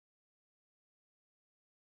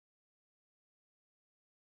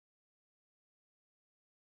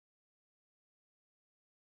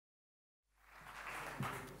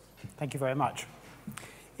Thank you very much.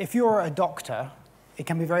 If you're a doctor, it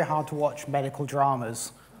can be very hard to watch medical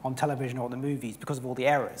dramas on television or the movies because of all the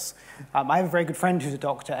errors. I have a very good friend who's a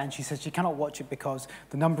doctor, and she says she cannot watch it because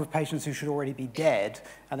the number of patients who should already be dead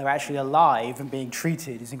and they're actually alive and being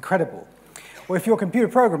treated is incredible. Or if you're a computer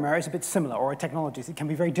programmer, it's a bit similar, or a technologist. It can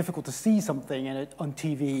be very difficult to see something on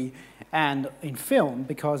TV and in film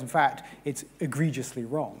because, in fact, it's egregiously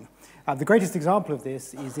wrong. The greatest example of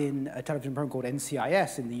this is in a television program called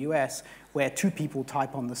NCIS in the US, where two people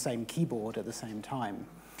type on the same keyboard at the same time.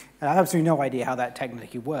 And I have absolutely no idea how that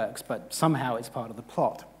technically works, but somehow it's part of the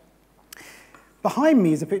plot. Behind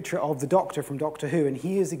me is a picture of the Doctor from Doctor Who, and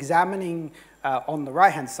he is examining on the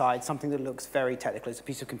right-hand side something that looks very technical. It's a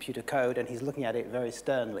piece of computer code, and he's looking at it very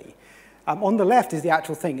sternly. On the left is the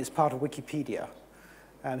actual thing. It's part of Wikipedia.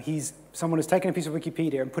 Someone has taken a piece of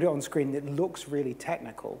Wikipedia and put it on screen that looks really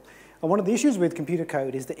technical. And one of the issues with computer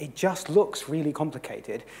code is that it just looks really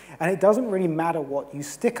complicated, and it doesn't really matter what you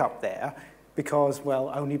stick up there because,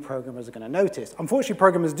 well, only programmers are going to notice. Unfortunately,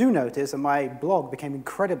 programmers do notice, and my blog became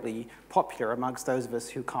incredibly popular amongst those of us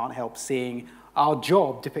who can't help seeing our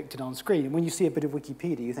job depicted on screen. And when you see a bit of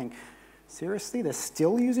Wikipedia, you think, seriously, they're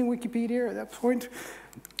still using Wikipedia at that point?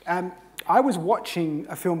 I was watching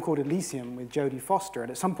a film called Elysium with Jodie Foster, and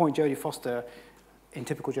at some point, Jodie Foster, in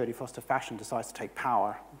typical Jodie Foster fashion, decides to take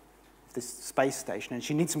power of this space station, and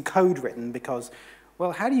she needs some code written because,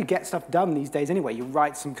 well, how do you get stuff done these days anyway? You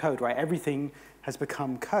write some code, right? Everything has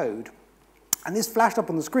become code. And this flashed up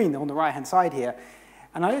on the screen on the right-hand side here,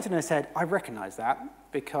 and I looked at it and I said, I recognize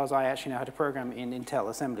that because I actually know how to program in Intel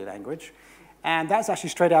assembly language, and that's actually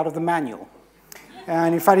straight out of the manual.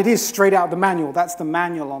 And in fact, it is straight out of the manual. That's the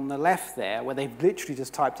manual on the left there, where they've literally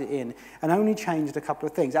just typed it in and only changed a couple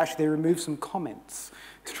of things. Actually, they removed some comments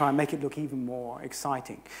to try and make it look even more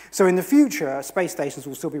exciting. So in the future, space stations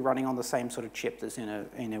will still be running on the same sort of chip that's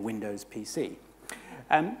in a Windows PC.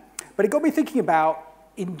 But it got me thinking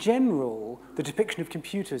about, in general, the depiction of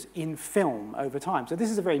computers in film over time. So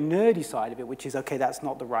this is a very nerdy side of it, which is, okay, that's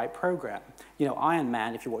not the right program. You know, Iron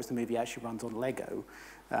Man, if you watch the movie, actually runs on Lego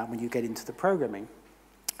when you get into the programming.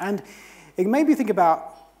 And it made me think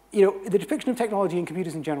about, you know, the depiction of technology in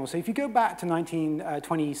computers in general. So if you go back to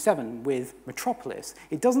 1927 with Metropolis,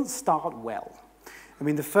 it doesn't start well. I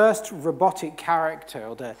mean, the first robotic character,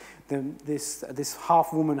 or this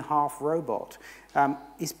half-woman, half-robot,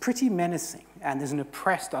 is pretty menacing. And there's an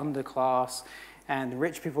oppressed underclass and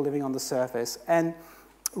rich people living on the surface. And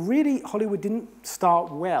really, Hollywood didn't start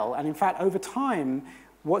well. And in fact, over time,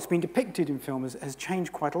 what's been depicted in film has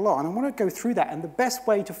changed quite a lot. And I want to go through that. And the best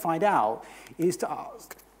way to find out is to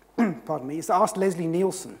ask, pardon me, is to ask Leslie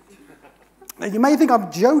Nielsen. Now, you may think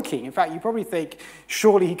I'm joking. In fact, you probably think,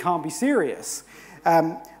 surely he can't be serious.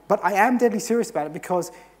 But I am deadly serious about it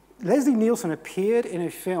because Leslie Nielsen appeared in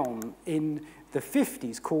a film in the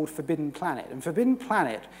 50s called Forbidden Planet. And Forbidden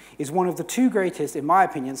Planet is one of the two greatest, in my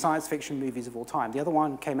opinion, science fiction movies of all time. The other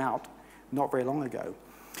one came out not very long ago.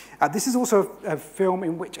 This is also a film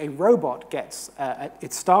in which a robot gets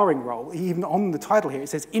its starring role. Even on the title here, it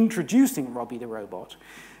says, Introducing Robbie the Robot.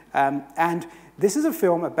 And this is a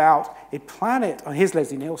film about a planet, here's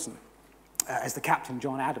Leslie Nielsen as the captain,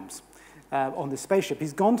 John Adams, on this spaceship.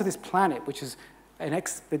 He's gone to this planet, which is an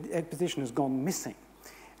expedition has gone missing.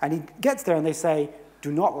 And he gets there and they say,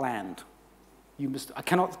 do not land. I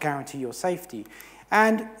cannot guarantee your safety.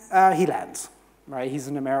 And he lands. Right? He's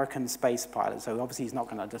an American space pilot, so obviously he's not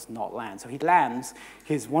going to just not land. So he lands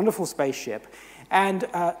his wonderful spaceship, and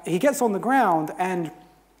he gets on the ground, and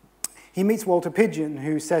he meets Walter Pidgeon,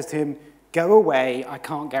 who says to him, go away, I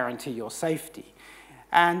can't guarantee your safety.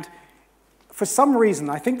 And for some reason,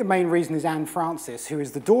 I think the main reason is Anne Francis, who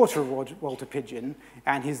is the daughter of Walter Pidgeon,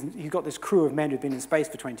 and he's got this crew of men who've been in space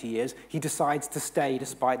for 20 years. He decides to stay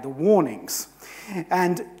despite the warnings.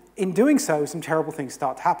 And in doing so, some terrible things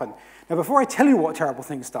start to happen. Now, before I tell you what terrible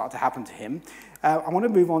things start to happen to him, I want to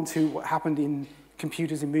move on to what happened in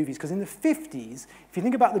computers in movies. Because in the 50s, if you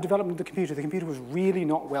think about the development of the computer was really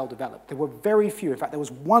not well developed. There were very few. In fact, there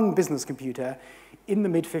was one business computer in the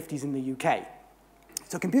mid-50s in the UK.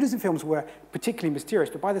 So computers in films were particularly mysterious.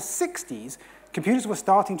 But by the 60s, computers were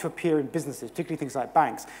starting to appear in businesses, particularly things like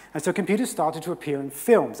banks. And so computers started to appear in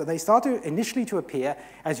films. And they started initially to appear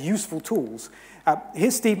as useful tools.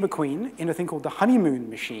 Here's Steve McQueen in a thing called the Honeymoon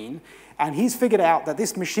Machine. And he's figured out that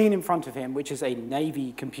this machine in front of him, which is a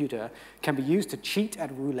Navy computer, can be used to cheat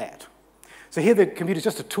at roulette. So here the computer's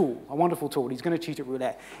just a tool, a wonderful tool. He's going to cheat at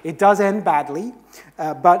roulette. It does end badly,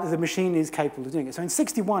 but the machine is capable of doing it. So in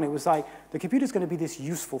 '61, it was like, the computer's going to be this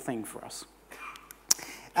useful thing for us.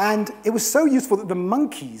 And it was so useful that the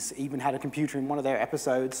monkeys even had a computer in one of their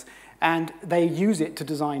episodes, and they use it to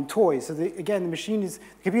design toys. So again, the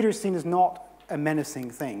computer is seen as not a menacing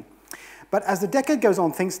thing. But as the decade goes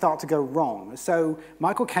on, things start to go wrong. So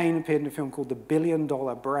Michael Caine appeared in a film called The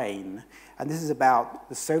Billion-Dollar Brain, and this is about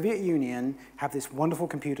the Soviet Union have this wonderful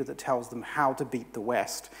computer that tells them how to beat the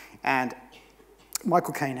West. And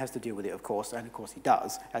Michael Caine has to deal with it, of course, and of course he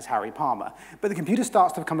does, as Harry Palmer. But the computer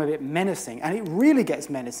starts to become a bit menacing, and it really gets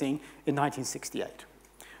menacing in 1968,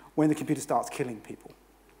 when the computer starts killing people.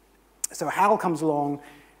 So Hal comes along,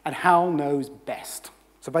 and Hal knows best.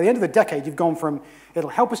 So by the end of the decade, you've gone from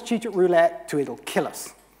it'll help us cheat at roulette to it'll kill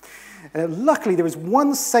us. And luckily, there is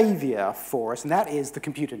one savior for us, and that is the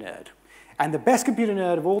computer nerd. And the best computer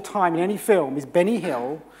nerd of all time in any film is Benny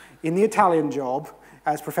Hill in The Italian Job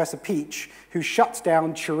as Professor Peach, who shuts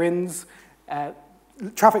down Turin's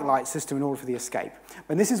traffic light system in order for the escape.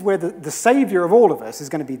 And this is where the savior of all of us is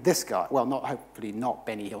going to be this guy. Well, hopefully not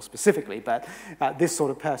Benny Hill specifically, but this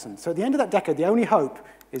sort of person. So at the end of that decade, the only hope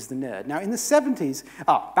is the nerd. Now, in the 70s,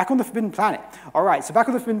 back on the Forbidden Planet. All right, so back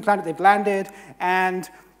on the Forbidden Planet, they've landed, and,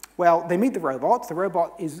 well, they meet the robot. The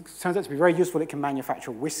robot turns out to be very useful. It can manufacture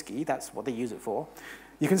whiskey. That's what they use it for.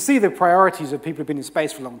 You can see the priorities of people who've been in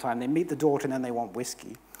space for a long time. They meet the daughter, and then they want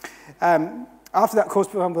whiskey. After that, of course,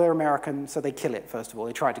 they're American, so they kill it, first of all.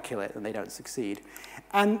 They try to kill it, and they don't succeed.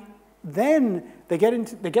 And then they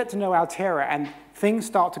get to know Altera, and things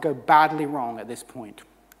start to go badly wrong at this point.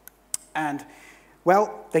 And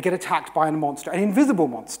well, they get attacked by a monster, an invisible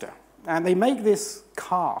monster. And they make this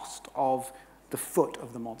cast of the foot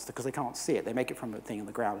of the monster because they can't see it. They make it from a thing on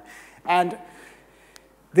the ground. And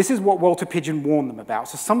this is what Walter Pidgeon warned them about.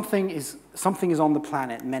 So something is on the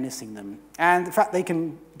planet menacing them. And in fact, they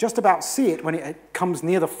can just about see it when it comes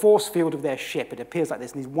near the force field of their ship. It appears like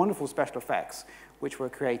this in these wonderful special effects which were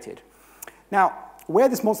created. Now, where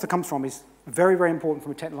this monster comes from is very, very important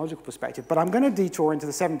from a technological perspective, but I'm going to detour into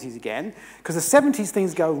the 70s again, because the 70s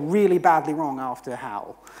things go really badly wrong after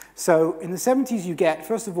HAL. So in the 70s you get,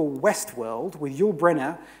 first of all, Westworld, with Yul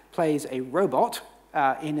Brynner plays a robot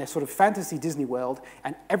in a sort of fantasy Disney world,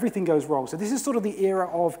 and everything goes wrong. So this is sort of the era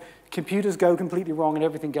of computers go completely wrong and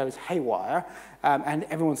everything goes haywire, and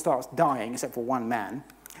everyone starts dying except for one man.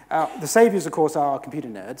 The saviors, of course, are computer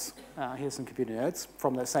nerds. Here's some computer nerds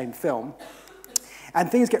from the same film. And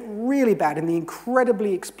things get really bad in the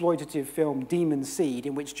incredibly exploitative film Demon Seed,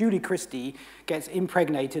 in which Julie Christie gets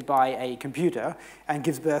impregnated by a computer and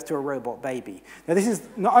gives birth to a robot baby. Now, this is,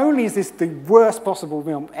 not only is this the worst possible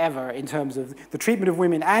film ever in terms of the treatment of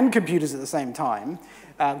women and computers at the same time,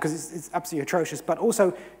 because it's absolutely atrocious, but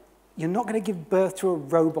also, you're not going to give birth to a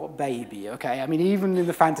robot baby, okay? I mean, even in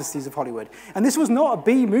the fantasies of Hollywood. And this was not a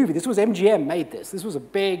B movie. This was MGM made this. This was a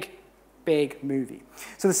big movie.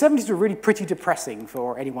 So the 70s were really pretty depressing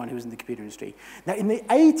for anyone who was in the computer industry. Now, in the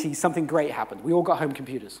 80s, something great happened. We all got home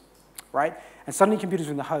computers, right? And suddenly computers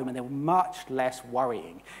were in the home, and they were much less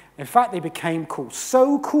worrying. In fact, they became cool.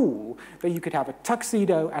 So cool that you could have a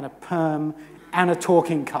tuxedo and a perm and a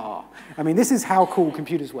talking car. I mean, this is how cool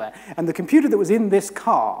computers were. And the computer that was in this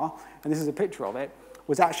car, and this is a picture of it,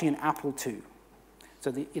 was actually an Apple II.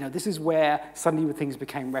 So this is where suddenly things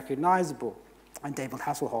became recognizable, and David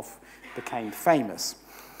Hasselhoff became famous.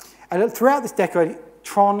 And throughout this decade,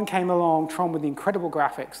 Tron came along, Tron with the incredible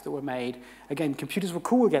graphics that were made. Again, computers were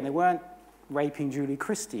cool again. They weren't raping Julie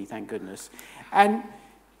Christie, thank goodness. And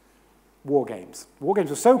war games. War games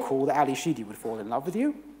were so cool that Ali Sheedy would fall in love with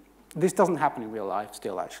you. This doesn't happen in real life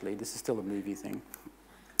still, actually. This is still a movie thing.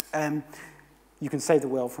 You can save the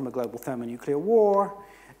world from a global thermonuclear war.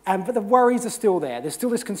 But the worries are still there. There's still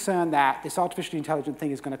this concern that this artificially intelligent thing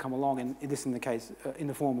is going to come along, and this in the case, in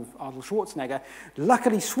the form of Arnold Schwarzenegger.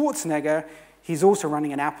 Luckily, Schwarzenegger, he's also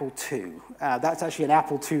running an Apple II. That's actually an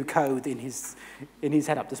Apple II code in his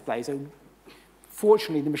head-up display. So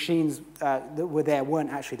fortunately, the machines that were there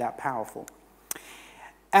weren't actually that powerful.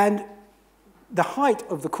 And the height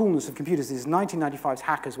of the coolness of computers is 1995's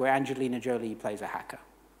Hackers, where Angelina Jolie plays a hacker.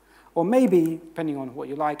 Or maybe, depending on what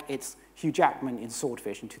you like, it's Hugh Jackman in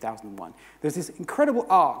Swordfish in 2001. There's this incredible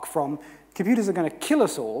arc from computers are going to kill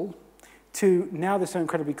us all to now they're so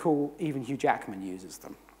incredibly cool, even Hugh Jackman uses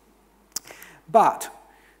them. But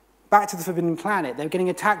back to the Forbidden Planet, they're getting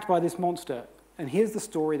attacked by this monster. And here's the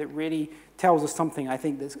story that really tells us something, I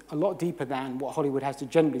think, that's a lot deeper than what Hollywood has to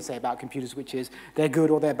generally say about computers, which is they're good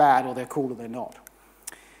or they're bad or they're cool or they're not.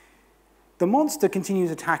 The monster continues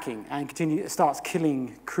attacking and starts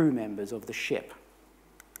killing crew members of the ship.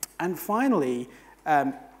 And finally,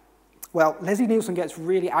 Well, Leslie Nielsen gets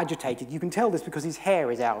really agitated. You can tell this because his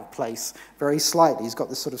hair is out of place very slightly. He's got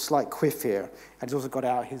this sort of slight quiff here, and he's also got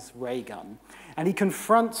out his ray gun. And he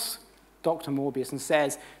confronts Dr. Morbius and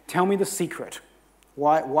says, tell me the secret.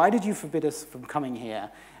 Why did you forbid us from coming here?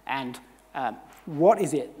 And what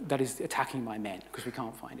is it that is attacking my men? Because we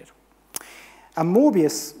can't find it. And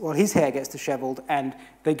Morbius, well, his hair gets disheveled, and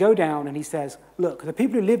they go down, and he says, look, the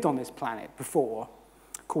people who lived on this planet before,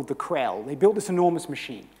 called the Krell, they built this enormous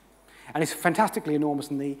machine. And it's fantastically enormous,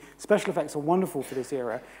 and the special effects are wonderful for this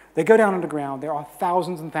era. They go down underground. There are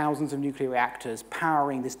thousands and thousands of nuclear reactors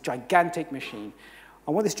powering this gigantic machine.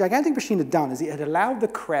 And what this gigantic machine had done is it had allowed the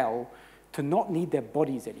Krell to not need their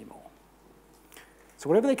bodies anymore. So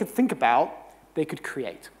whatever they could think about, they could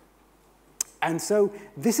create. And so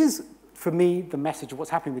this is, for me, the message of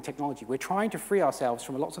what's happening with technology. We're trying to free ourselves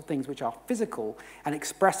from lots of things which are physical and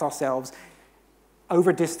express ourselves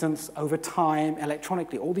over distance, over time,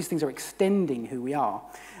 electronically. All these things are extending who we are.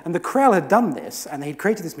 And the Krell had done this, and they had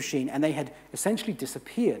created this machine, and they had essentially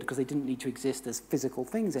disappeared because they didn't need to exist as physical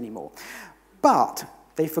things anymore. But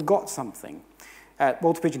they forgot something.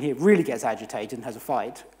 Walter Pidgeon here really gets agitated and has a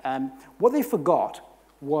fight. What they forgot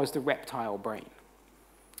was the reptile brain.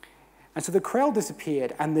 And so the Krell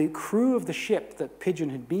disappeared, and the crew of the ship that Pidgeon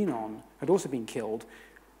had been on had also been killed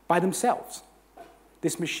by themselves.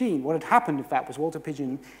 This machine, what had happened, in fact, was Walter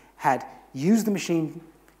Pidgeon had used the machine,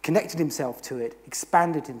 connected himself to it,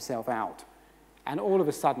 expanded himself out, and all of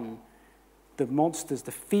a sudden, the monsters,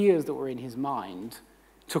 the fears that were in his mind,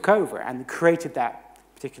 took over and created that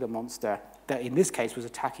particular monster that, in this case, was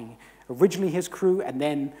attacking originally his crew and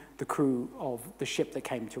then the crew of the ship that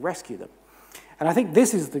came to rescue them. And I think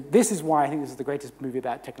this is why I think this is the greatest movie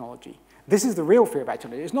about technology. This is the real fear about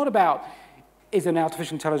technology. It's not about, is an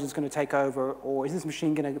artificial intelligence going to take over, or is this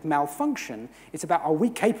machine going to malfunction? It's about, are we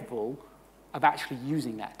capable of actually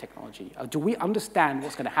using that technology? Or do we understand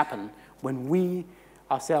what's going to happen when we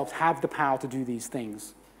ourselves have the power to do these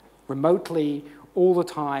things remotely, all the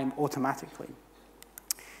time, automatically?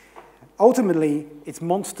 Ultimately, it's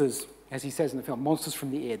monsters, as he says in the film, monsters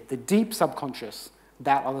from the id, the deep subconscious,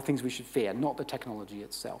 that are the things we should fear, not the technology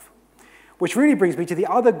itself. Which really brings me to the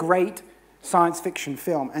other great science fiction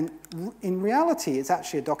film, and in reality, it's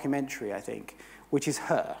actually a documentary, I think, which is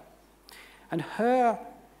Her. And Her,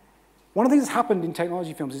 one of the things that's happened in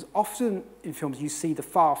technology films is often in films you see the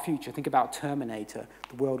far future. Think about Terminator,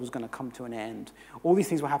 the world was going to come to an end. All these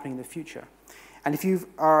things were happening in the future. And if you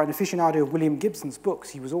are an aficionado of William Gibson's books,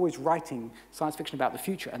 he was always writing science fiction about the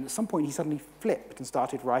future, and at some point he suddenly flipped and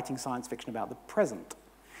started writing science fiction about the present.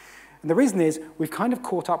 And the reason is, we've kind of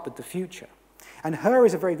caught up with the future. And Her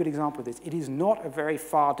is a very good example of this. It is not a very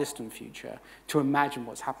far distant future to imagine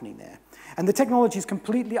what's happening there. And the technology is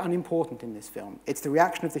completely unimportant in this film. It's the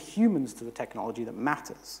reaction of the humans to the technology that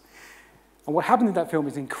matters. And what happens in that film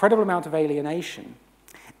is an incredible amount of alienation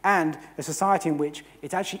and a society in which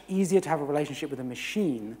it's actually easier to have a relationship with a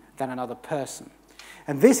machine than another person.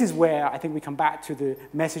 And this is where I think we come back to the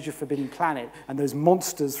message of Forbidden Planet and those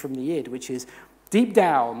monsters from the id, which is deep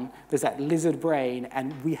down, there's that lizard brain,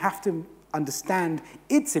 and we have to understand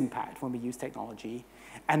its impact when we use technology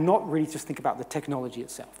and not really just think about the technology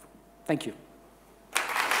itself. Thank you.